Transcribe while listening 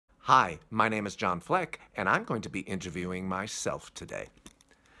Hi, my name is John Fleck, and I'm going to be interviewing myself today.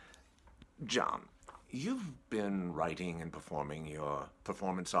 John, you've been writing and performing your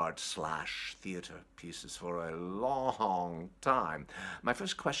performance art / theater pieces for a long time. My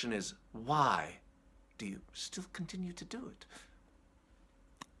first question is, why do you still continue to do it?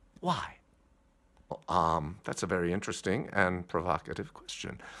 Why? Well, that's a very interesting and provocative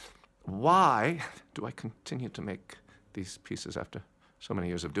question. Why do I continue to make these pieces after so many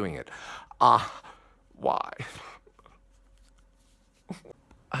years of doing it? Why?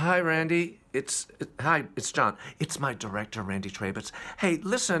 Hi, Randee. Hi, it's John. It's my director, Randee Trabitz. Hey,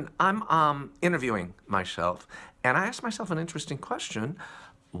 listen, I'm interviewing myself, and I asked myself an interesting question.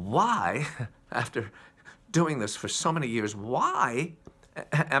 Why, after doing this for so many years, why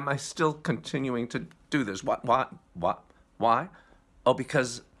am I still continuing to do this? Why? Oh,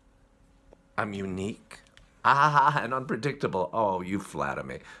 because I'm unique? And unpredictable. Oh, you flatter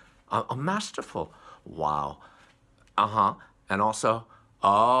me. Masterful. Wow. And also,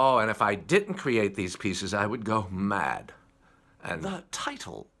 and if I didn't create these pieces, I would go mad. And the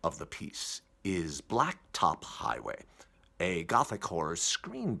title of the piece is Blacktop Highway, a gothic horror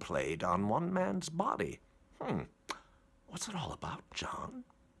screenplay'd on one man's body. What's it all about, John?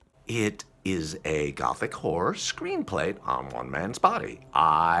 It is a gothic horror screenplay on one man's body.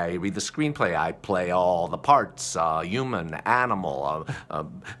 I read the screenplay, I play all the parts, human, animal,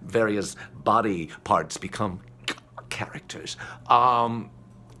 various body parts become characters.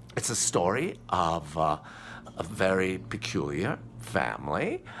 It's a story of a very peculiar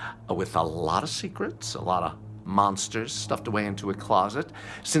family with a lot of secrets, a lot of monsters stuffed away into a closet.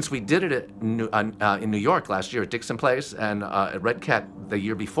 Since we did it in New York last year at Dixon Place and at Red Cat the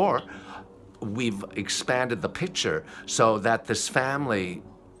year before, we've expanded the picture so that this family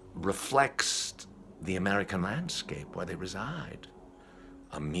reflects the American landscape where they reside.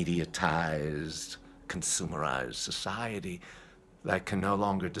 A mediatized, consumerized society that can no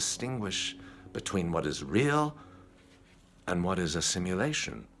longer distinguish between what is real and what is a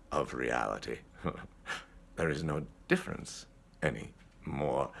simulation of reality. There is no difference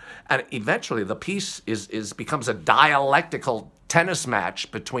anymore. And eventually the piece becomes a dialectical tennis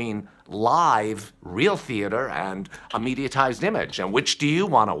match between live, real theater and a mediatized image. And which do you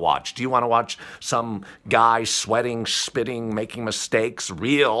want to watch? Do you want to watch some guy sweating, spitting, making mistakes,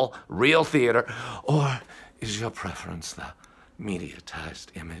 real theater? Or is your preference the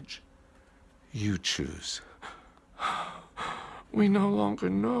mediatized image? You choose. We no longer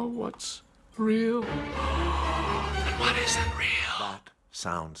know what's real and what isn't real. That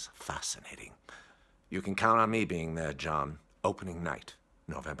sounds fascinating. You can count on me being there, John. Opening night,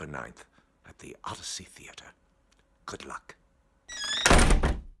 November 9th, at the Odyssey Theater. Good luck.